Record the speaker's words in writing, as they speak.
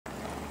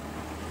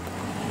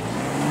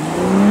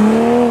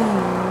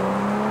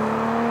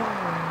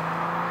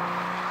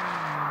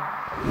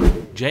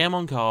JayEmm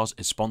on Cars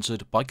is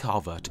sponsored by Car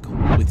Vertical.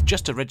 With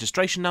just a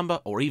registration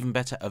number, or even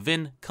better, a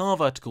VIN, Car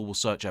Vertical will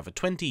search over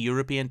 20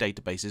 European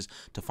databases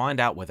to find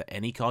out whether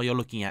any car you're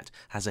looking at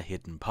has a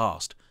hidden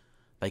past.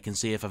 They can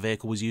see if a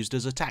vehicle was used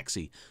as a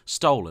taxi,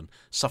 stolen,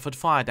 suffered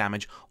fire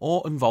damage,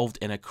 or involved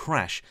in a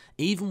crash,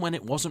 even when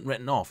it wasn't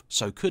written off,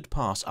 so could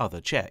pass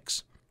other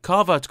checks.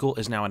 Car Vertical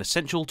is now an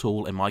essential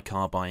tool in my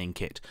car buying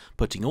kit,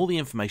 putting all the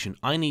information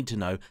I need to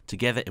know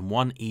together in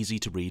one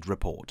easy-to-read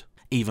report.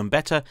 Even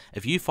better,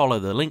 if you follow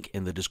the link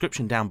in the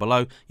description down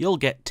below, you'll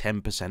get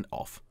 10%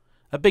 off.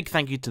 A big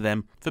thank you to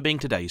them for being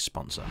today's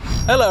sponsor.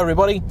 Hello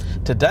everybody,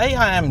 today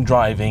I am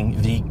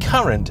driving the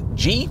current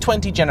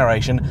G20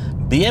 generation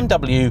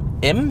BMW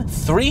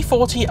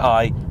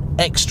M340i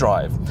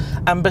xDrive,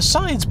 and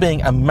besides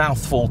being a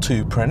mouthful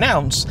to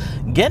pronounce,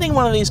 getting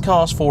one of these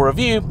cars for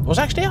review was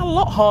actually a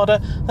lot harder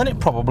than it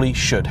probably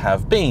should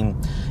have been.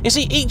 You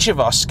see, each of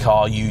us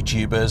car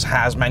YouTubers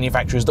has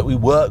manufacturers that we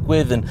work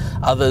with and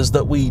others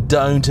that we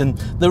don't, and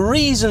the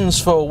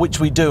reasons for which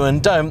we do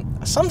and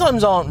don't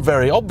sometimes aren't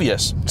very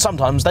obvious.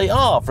 Sometimes they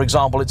are. For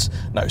example, it's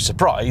no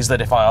surprise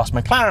that if I ask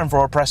McLaren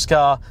for a press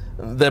car,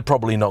 they're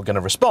probably not going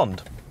to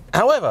respond.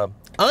 However,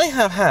 I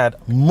have had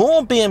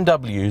more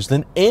BMWs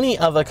than any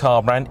other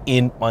car brand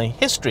in my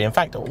history. In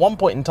fact, at one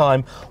point in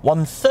time,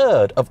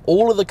 1/3 of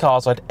all of the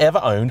cars I'd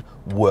ever owned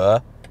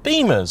were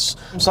Beamers.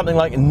 Something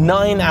like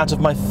 9 out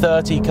of my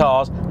 30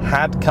 cars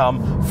had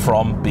come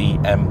from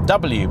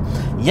BMW.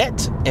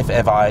 Yet, if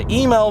ever I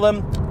email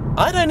them,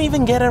 I don't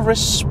even get a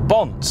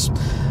response.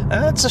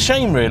 That's a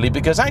shame really,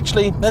 because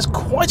actually there's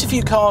quite a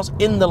few cars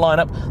in the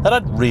lineup that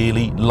I'd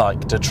really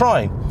like to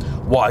try.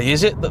 Why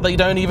is it that they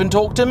don't even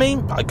talk to me?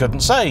 I couldn't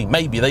say.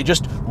 Maybe they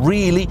just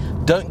really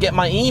don't get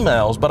my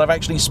emails, but I've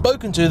actually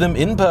spoken to them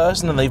in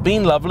person and they've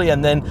been lovely,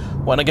 and then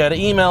when I go to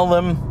email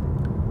them,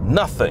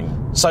 nothing.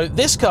 So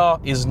this car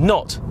is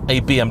not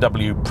a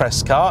BMW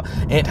press car.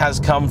 It has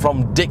come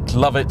from Dick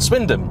Lovett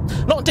Swindon.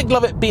 Not Dick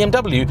Lovett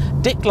BMW,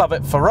 Dick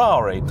Lovett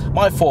Ferrari.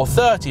 My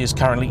 430 is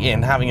currently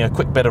in having a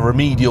quick bit of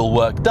remedial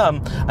work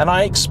done, and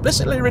I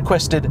explicitly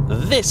requested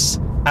this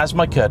as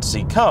my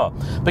courtesy car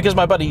because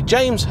my buddy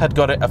James had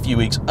got it a few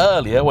weeks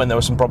earlier when there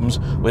were some problems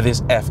with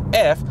his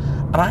FF,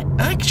 and I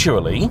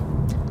actually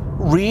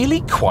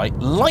really quite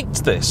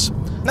liked this.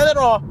 Now, there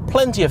are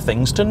plenty of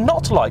things to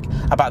not like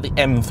about the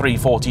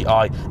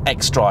M340i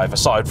xDrive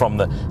aside from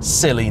the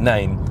silly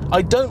name.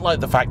 I don't like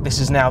the fact this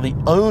is now the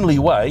only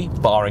way,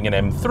 barring an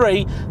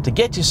M3, to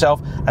get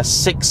yourself a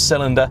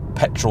 6-cylinder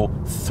petrol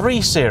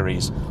 3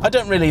 Series. I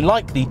don't really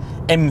like the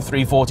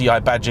M340i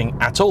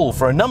badging at all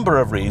for a number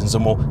of reasons,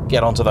 and we'll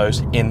get onto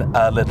those in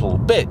a little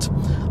bit.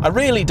 I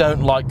really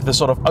don't like the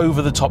sort of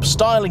over-the-top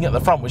styling at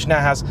the front, which now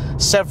has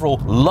several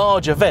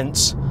larger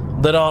vents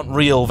that aren't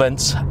real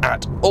vents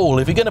at all.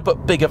 If you're going to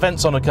put bigger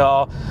vents on a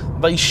car,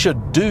 they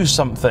should do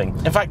something.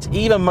 In fact,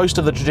 even most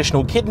of the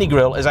traditional kidney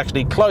grille is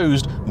actually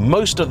closed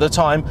most of the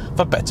time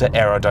for better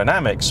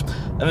aerodynamics.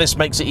 And this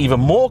makes it even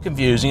more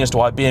confusing as to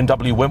why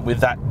BMW went with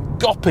that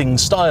gopping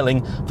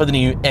styling for the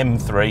new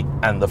M3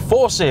 and the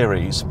 4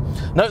 Series.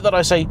 Note that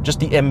I say just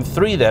the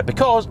M3 there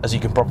because, as you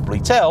can probably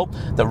tell,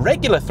 the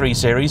regular 3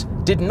 Series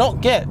did not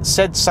get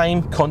said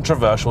same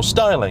controversial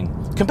styling.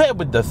 Compared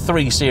with the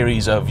 3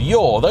 Series of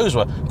yore, those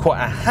were quite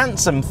a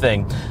handsome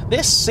thing.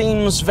 This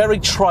seems very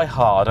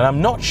try-hard, and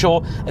I'm not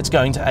sure it's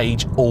going to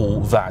age all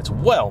that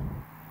well.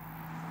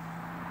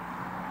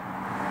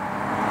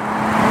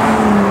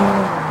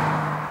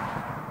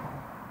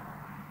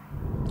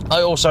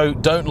 I also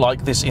don't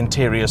like this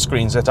interior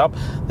screen setup.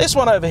 This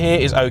one over here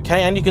is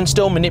okay, and you can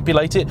still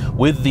manipulate it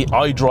with the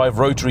iDrive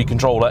rotary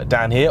controller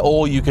down here,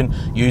 or you can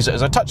use it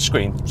as a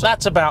touchscreen. So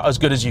that's about as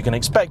good as you can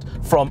expect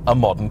from a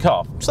modern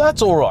car. So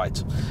that's all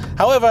right.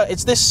 However,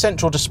 it's this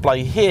central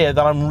display here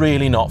that I'm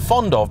really not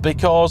fond of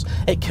because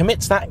it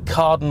commits that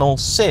cardinal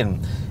sin.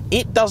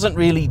 It doesn't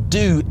really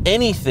do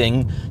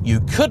anything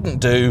you couldn't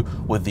do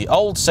with the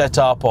old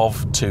setup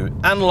of 2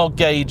 analog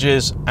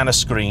gauges and a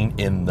screen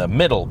in the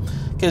middle.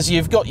 Because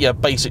you've got your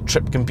basic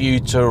trip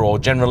computer or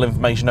general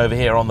information over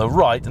here on the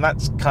right, and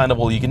that's kind of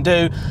all you can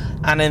do.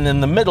 And then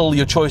in the middle,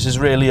 your choices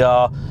really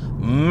are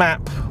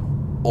map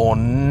or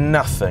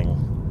nothing.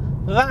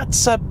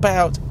 That's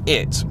about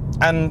it,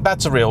 and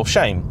that's a real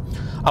shame.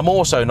 I'm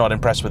also not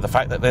impressed with the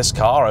fact that this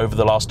car, over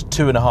the last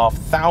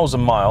 2,500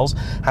 miles,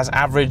 has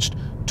averaged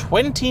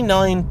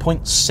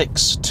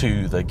 29.6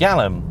 to the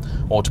gallon,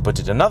 or to put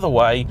it another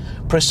way,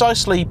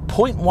 precisely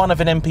 0.1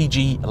 of an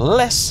mpg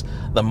less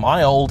than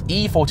my old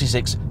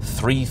E46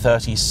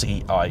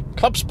 330ci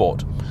Club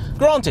Sport.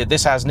 Granted,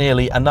 this has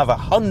nearly another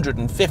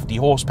 150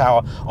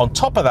 horsepower on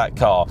top of that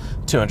car,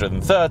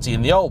 230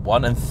 in the old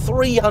one and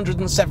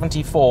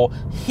 374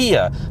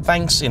 here,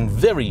 thanks in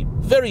very,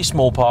 very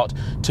small part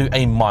to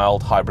a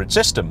mild hybrid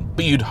system.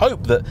 But you'd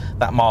hope that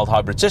that mild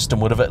hybrid system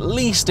would have at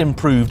least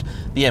improved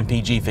the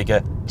MPG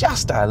figure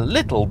just a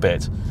little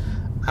bit.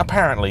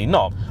 Apparently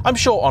not. I'm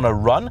sure on a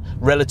run,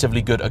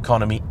 relatively good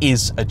economy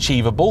is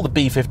achievable. The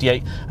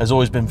B58 has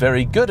always been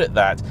very good at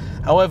that.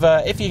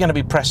 However, if you're going to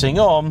be pressing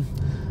on,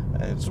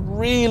 it's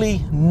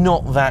really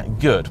not that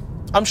good.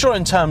 I'm sure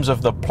in terms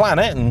of the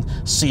planet and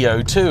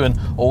CO2 and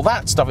all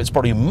that stuff, it's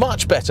probably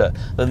much better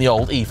than the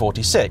old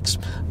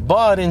E46.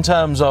 But in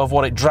terms of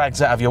what it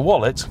drags out of your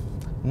wallet,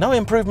 no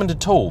improvement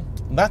at all.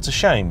 That's a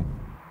shame.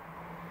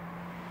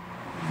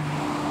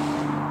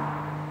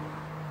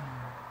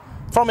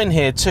 From in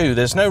here too,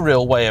 there's no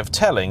real way of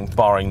telling,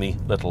 barring the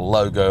little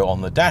logo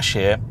on the dash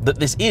here, that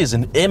this is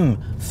an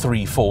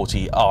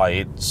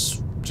M340i.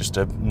 It's just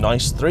a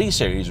nice 3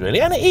 Series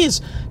really, and it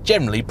is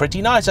generally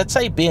pretty nice. I'd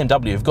say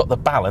BMW have got the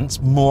balance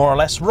more or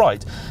less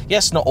right.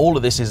 Yes, not all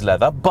of this is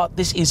leather, but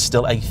this is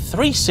still a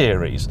 3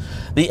 Series.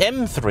 The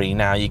M3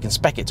 now, you can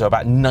spec it to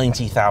about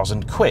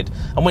 90,000 quid,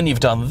 and when you've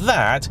done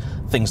that,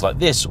 things like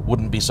this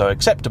wouldn't be so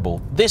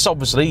acceptable. This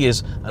obviously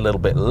is a little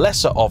bit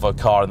lesser of a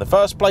car in the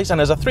first place,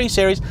 and as a 3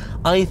 Series,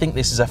 I think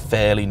this is a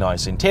fairly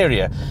nice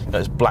interior. You've got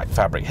this black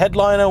fabric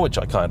headliner, which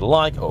I kind of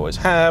like, always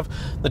have.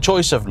 The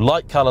choice of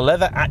light colour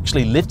leather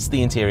actually lifts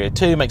the interior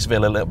too, makes it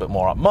feel a little bit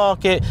more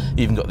upmarket. You've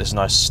even got this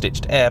nice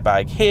stitched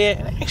airbag here,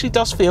 and it actually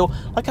does feel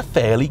like a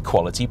fairly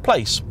quality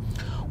place,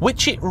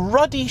 which it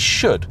ruddy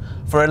should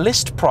for a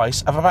list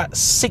price of about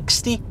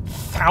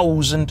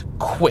 60,000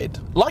 quid.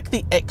 Like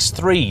the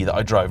X3 that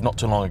I drove not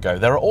too long ago,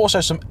 there are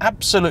also some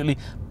absolutely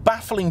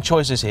baffling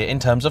choices here in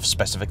terms of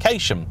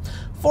specification.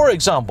 For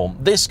example,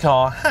 this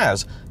car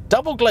has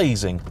double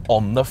glazing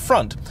on the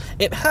front.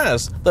 It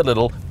has the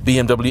little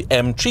BMW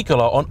M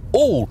tricolor on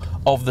all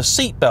of the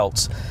seat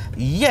belts,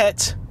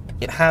 yet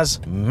it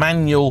has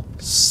manual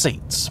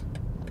seats.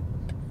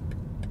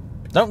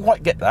 Don't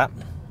quite get that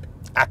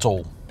at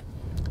all.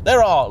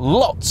 There are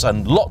lots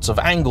and lots of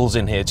angles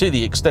in here, to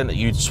the extent that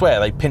you'd swear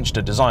they pinched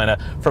a designer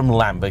from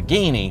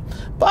Lamborghini,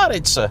 but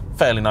it's a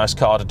fairly nice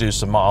car to do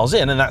some miles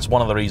in, and that's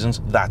one of the reasons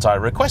that I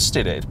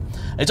requested it.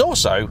 It's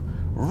also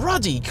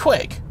ruddy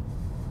quick.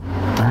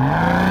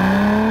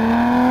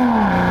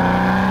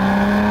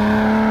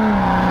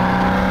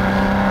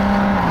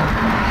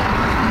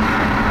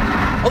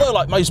 Although,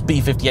 like most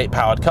B58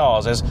 powered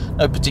cars, there's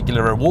no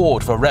particular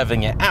reward for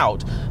revving it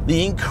out,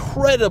 the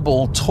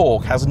incredible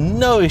torque has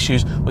no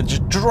issues with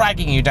just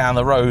dragging you down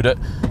the road at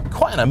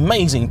quite an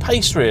amazing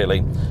pace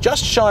really.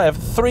 Just shy of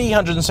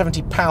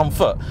 370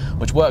 pound-foot,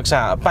 which works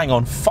out at bang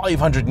on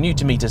 500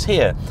 Newton meters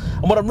here.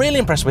 And what I'm really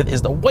impressed with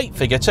is the weight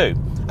figure too.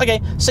 Okay,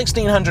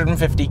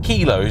 1650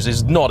 kilos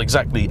is not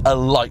exactly a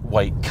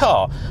lightweight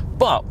car,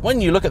 but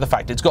when you look at the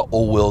fact it's got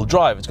all-wheel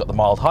drive, it's got the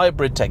mild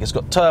hybrid tech, it's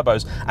got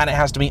turbos, and it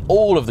has to meet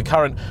all of the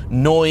current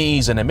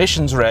noise and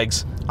emissions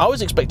regs, I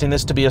was expecting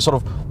this to be a sort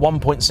of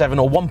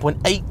 1.7 or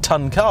 1.8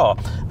 ton car,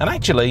 and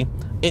actually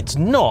it's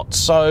not,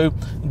 so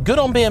good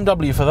on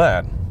BMW for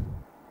that.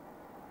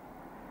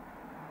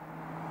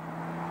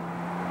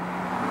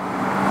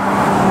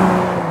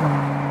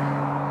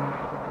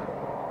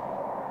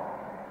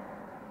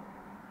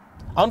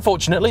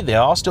 Unfortunately, they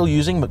are still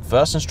using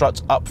McPherson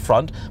struts up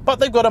front, but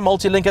they've got a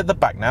multi-link at the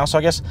back now, so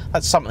I guess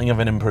that's something of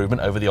an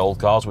improvement over the old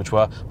cars, which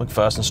were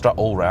McPherson strut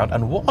all round.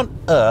 And what on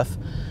earth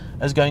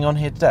is going on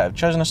here today? I've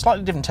chosen a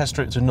slightly different test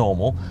route to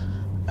normal,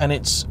 and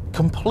it's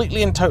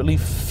completely and totally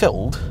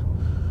filled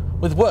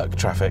with work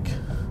traffic.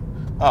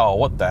 Oh,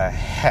 what the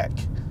heck.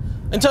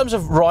 In terms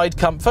of ride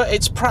comfort,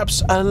 it's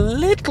perhaps a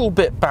little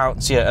bit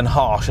bouncier and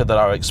harsher than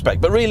I would expect,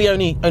 but really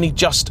only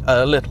just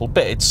a little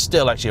bit. It's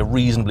still actually a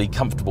reasonably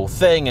comfortable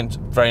thing and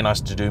very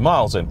nice to do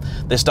miles in.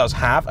 This does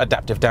have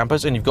adaptive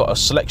dampers, and you've got a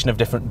selection of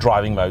different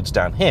driving modes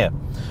down here.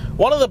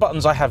 One of the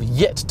buttons I have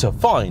yet to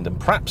find, and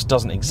perhaps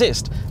doesn't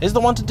exist, is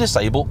the one to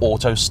disable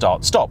auto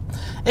start-stop.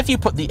 If you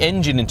put the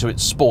engine into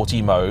its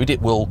sporty mode,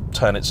 it will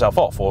turn itself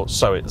off, or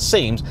so it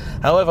seems.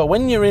 However,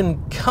 when you're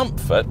in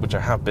comfort, which I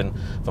have been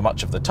for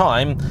much of the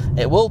time,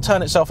 it will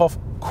turn itself off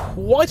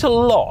quite a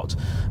lot,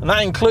 and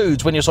that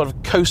includes when you're sort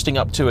of coasting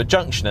up to a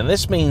junction. And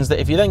this means that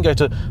if you then go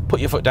to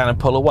put your foot down and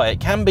pull away, it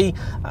can be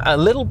a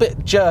little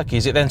bit jerky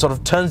as it then sort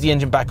of turns the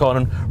engine back on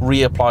and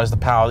reapplies the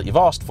power that you've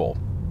asked for.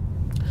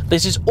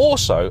 This is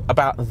also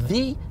about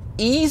the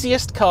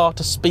easiest car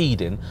to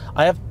speed in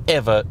I have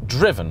ever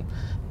driven.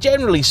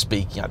 Generally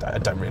speaking, I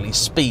don't really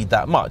speed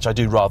that much. I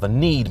do rather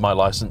need my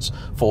license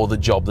for the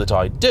job that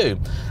I do.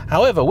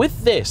 However,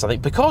 with this, I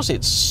think because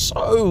it's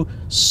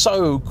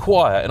so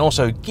quiet and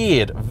also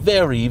geared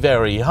very,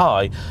 very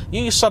high,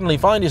 you suddenly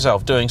find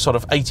yourself doing sort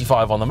of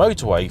 85 on the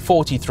motorway,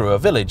 40 through a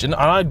village, and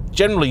I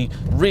generally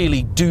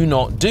really do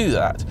not do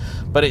that.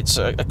 But it's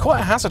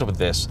quite a hazard with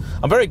this.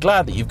 I'm very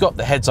glad that you've got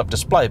the heads-up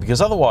display,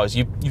 because otherwise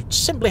you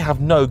simply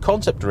have no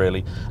concept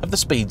really of the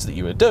speeds that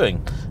you are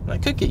doing, and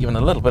it could get you in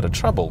a little bit of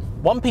trouble.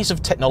 One piece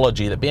of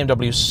technology that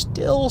BMW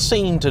still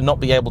seem to not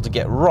be able to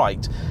get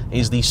right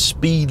is the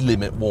speed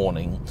limit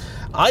warning.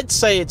 I'd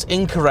say it's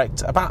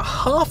incorrect about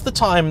half the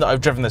time that I've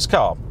driven this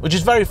car, which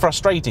is very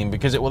frustrating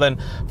because it will then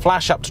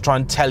flash up to try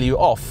and tell you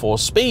off for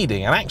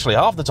speeding, and actually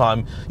half the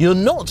time you're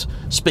not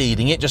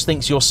speeding, it just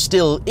thinks you're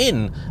still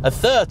in a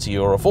 30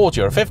 or a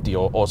 40 or a 50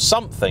 or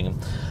something.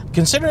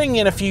 Considering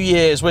in a few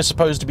years we're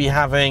supposed to be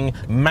having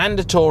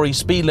mandatory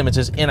speed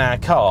limiters in our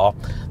car,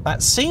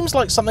 that seems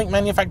like something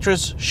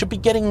manufacturers should be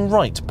getting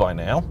right by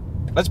now.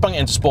 let's bung it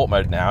into sport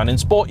mode now, and in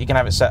sport you can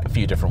have it set a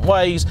few different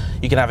ways.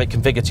 You can have it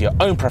configured to your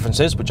own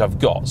preferences, which I've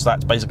got, so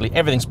that's basically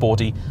everything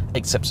sporty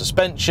except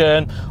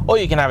suspension, or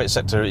you can have it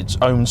set to its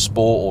own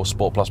sport or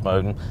sport plus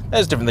mode, and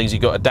there's different things.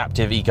 You've got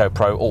adaptive, eco,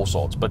 pro, all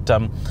sorts, but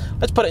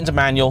let's put it into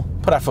manual,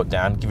 put our foot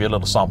down, give you a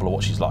little sample of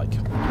what she's like.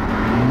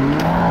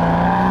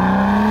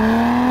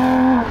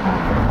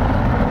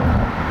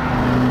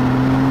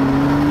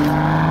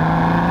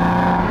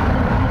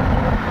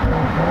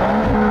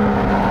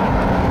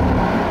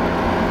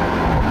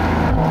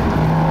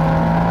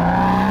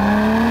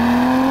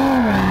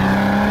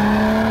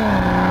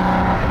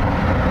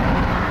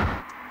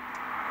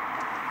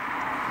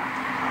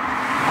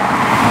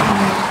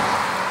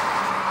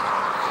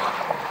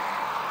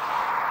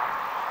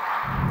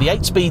 The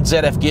 8-speed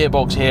ZF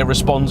gearbox here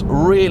responds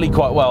really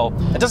quite well.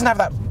 It doesn't have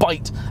that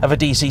bite of a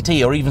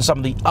DCT or even some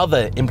of the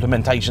other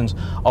implementations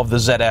of the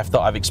ZF that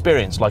I've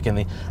experienced, like in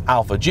the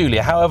Alfa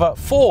Giulia. However,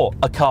 for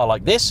a car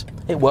like this,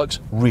 it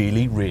works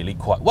really, really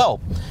quite well.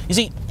 You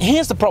see,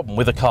 here's the problem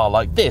with a car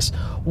like this.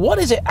 What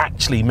is it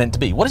actually meant to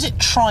be? What is it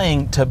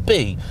trying to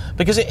be?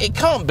 Because it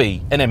can't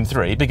be an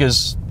M3,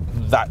 because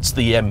that's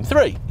the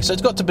M3. So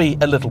it's got to be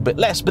a little bit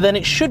less, but then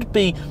it should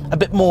be a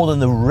bit more than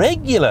the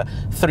regular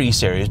 3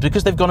 Series,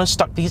 because they've gone and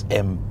stuck these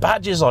M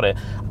badges on it.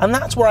 And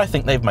that's where I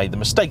think they've made the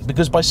mistake,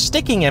 because by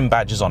sticking M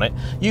badges on it,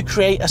 you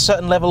create a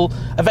certain level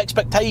of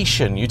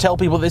expectation. You tell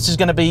people this is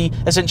going to be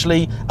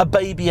essentially a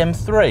baby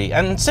M3,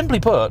 and simply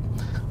put,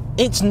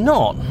 it's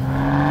not.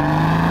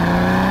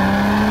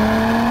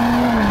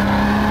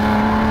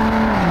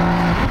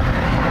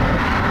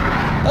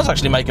 Does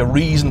actually make a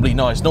reasonably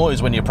nice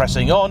noise when you're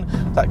pressing on,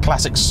 that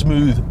classic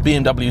smooth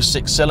BMW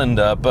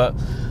 6-cylinder, but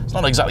it's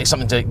not exactly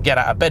something to get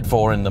out of bed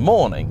for in the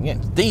morning. Yeah,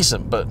 it's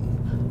decent, but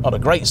not a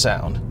great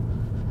sound.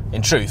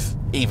 In truth,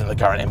 even the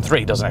current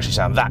M3 doesn't actually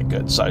sound that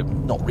good, so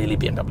not really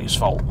BMW's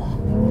fault.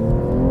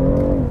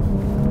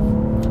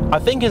 I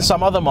think in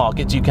some other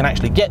markets you can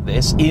actually get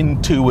this in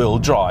 2-wheel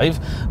drive,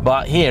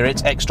 but here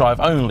it's xDrive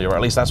only, or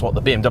at least that's what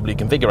the BMW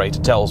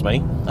configurator tells me.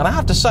 And I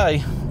have to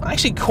say, I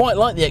actually quite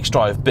like the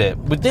xDrive bit.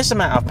 With this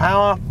amount of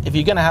power, if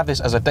you're going to have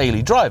this as a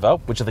daily driver,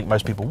 which I think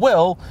most people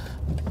will,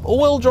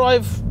 all-wheel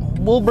drive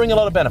will bring a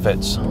lot of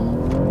benefits.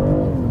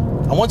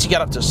 And once you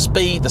get up to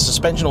speed, the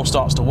suspension all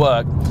starts to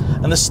work,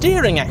 and the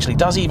steering actually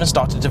does even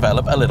start to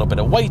develop a little bit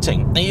of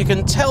weighting. Now you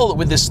can tell that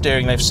with this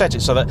steering they've set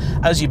it so that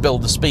as you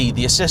build the speed,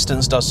 the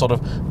assistance does sort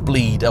of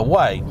bleed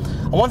away.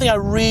 And one thing I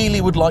really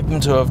would like them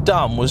to have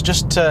done was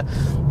just to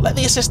let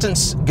the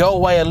assistance go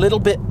away a little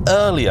bit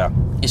earlier.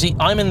 You see,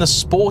 I'm in the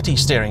sporty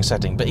steering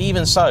setting, but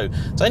even so,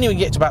 it's only when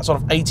you get to about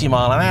sort of 80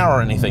 mile an hour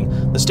or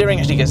anything, the steering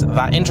actually gets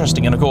that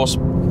interesting, and of course,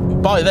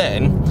 by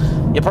then,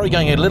 you're probably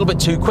going a little bit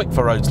too quick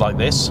for roads like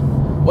this.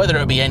 Whether it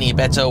would be any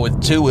better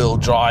with 2-wheel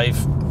drive,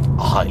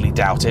 I highly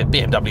doubt it.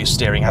 BMW's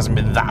steering hasn't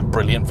been that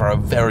brilliant for a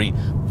very,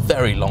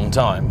 very long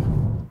time.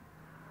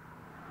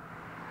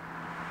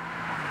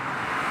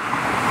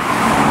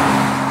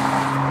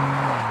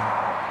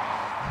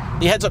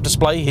 The heads-up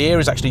display here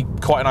is actually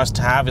quite nice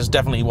to have. It's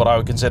definitely what I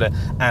would consider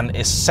an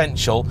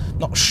essential.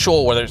 Not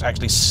sure whether it's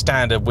actually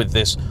standard with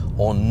this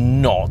or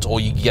not, or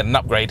you can get an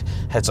upgrade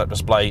heads-up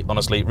display.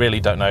 Honestly, really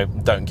don't know,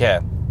 don't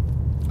care.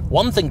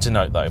 One thing to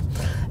note though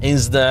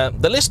is the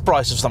list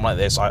price of something like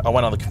this. I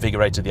went on the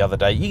configurator the other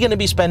day. You're going to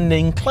be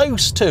spending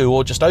close to,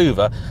 or just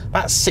over,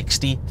 about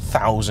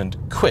 60,000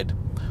 quid,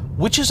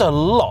 which is a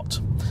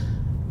lot.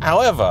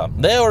 However,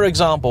 there are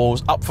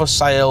examples up for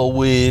sale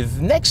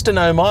with next to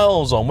no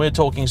miles on. We're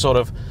talking sort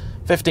of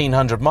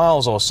 1,500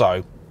 miles or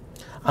so,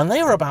 and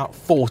they were about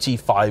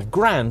 45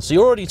 grand. So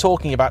you're already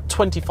talking about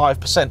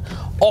 25%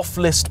 off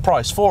list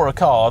price for a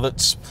car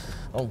that's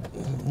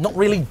not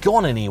really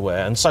gone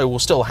anywhere, and so we'll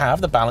still have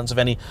the balance of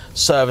any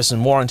service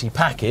and warranty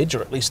package,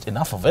 or at least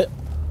enough of it.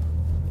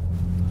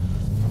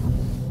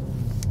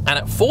 And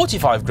at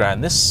 45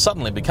 grand, this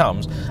suddenly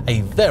becomes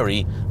a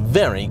very,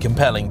 very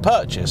compelling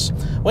purchase.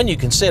 When you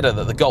consider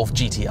that the Golf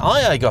GTI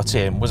I got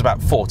in was about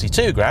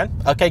 42 grand,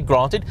 okay,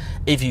 granted,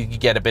 if you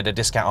could get a bit of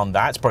discount on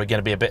that, it's probably going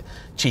to be a bit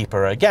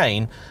cheaper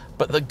again,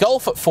 but the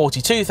Golf at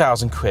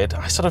 42,000 quid,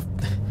 I sort of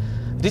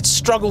did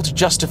struggle to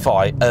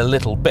justify a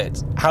little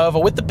bit. However,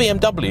 with the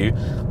BMW,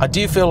 I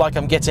do feel like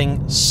I'm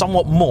getting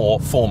somewhat more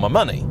for my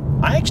money.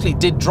 I actually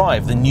did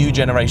drive the new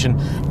generation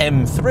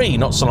M3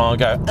 not so long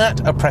ago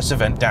at a press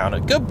event down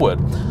at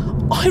Goodwood.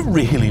 I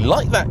really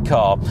like that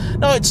car.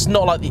 Now, it's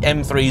not like the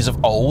M3s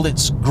of old,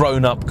 it's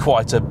grown up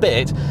quite a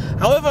bit.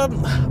 However,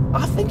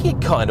 I think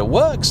it kind of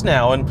works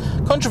now, and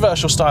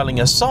controversial styling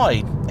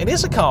aside, it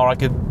is a car I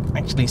could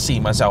actually see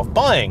myself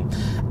buying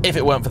if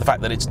it weren't for the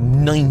fact that it's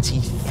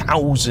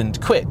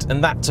 90,000 quid,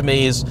 and that to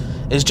me is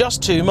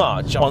just too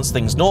much. Once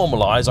things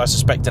normalise, I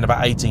suspect in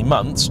about 18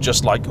 months,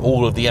 just like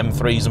all of the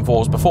M3s and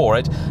 4s before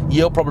it,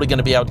 you're probably going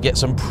to be able to get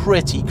some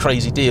pretty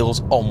crazy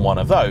deals on one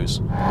of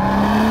those.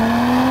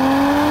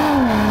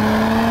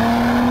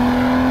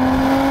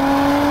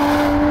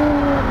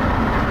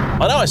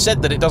 I know I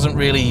said that it doesn't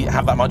really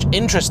have that much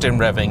interest in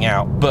revving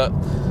out, but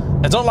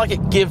it's not like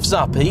it gives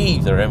up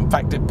either. In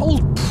fact, it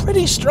pulls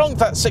pretty strong,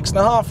 that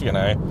 6.5, you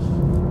know.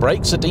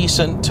 brakes are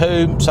decent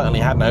too, certainly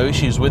had no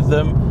issues with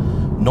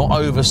them. Not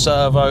over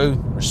servo,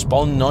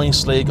 respond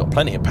nicely, got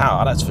plenty of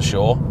power, that's for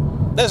sure.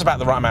 There's about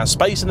the right amount of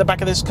space in the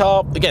back of this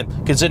car.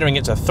 Again, considering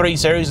it's a 3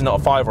 Series and not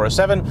a 5 or a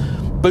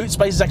 7. Boot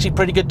space is actually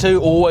pretty good too,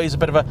 always a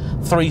bit of a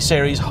 3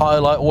 Series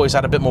highlight, always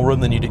had a bit more room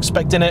than you'd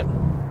expect in it.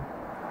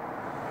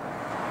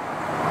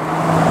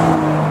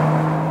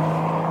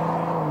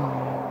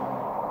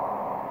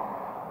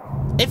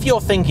 If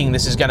you're thinking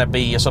this is going to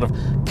be a sort of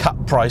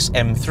cut price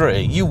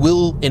M3, you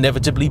will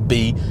inevitably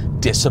be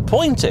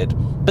disappointed.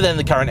 But then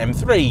the current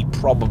M3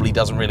 probably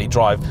doesn't really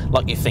drive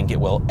like you think it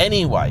will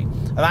anyway.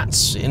 And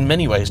that's in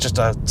many ways just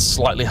a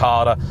slightly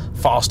harder,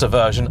 faster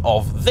version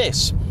of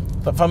this.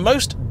 But for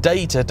most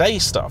day-to-day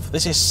stuff,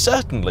 this is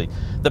certainly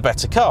the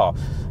better car.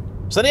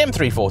 So the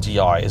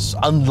M340i is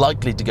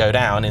unlikely to go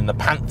down in the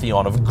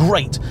pantheon of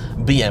great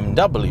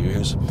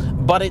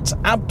BMWs, but it's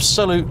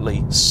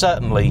absolutely,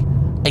 certainly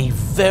a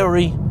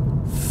very,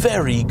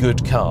 very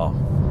good car.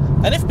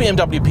 And if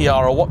BMW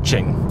PR are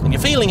watching and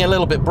you're feeling a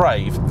little bit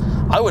brave,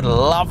 I would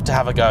love to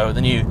have a go at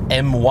the new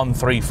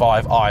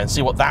M340i and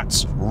see what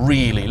that's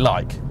really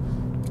like.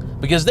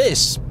 Because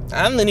this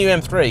and the new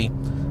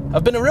M3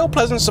 have been a real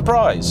pleasant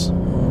surprise.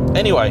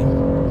 Anyway,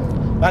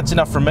 that's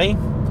enough from me.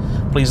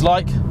 Please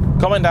like,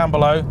 comment down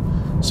below,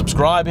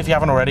 subscribe if you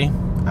haven't already,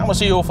 and we'll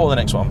see you all for the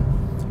next one.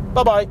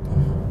 Bye bye.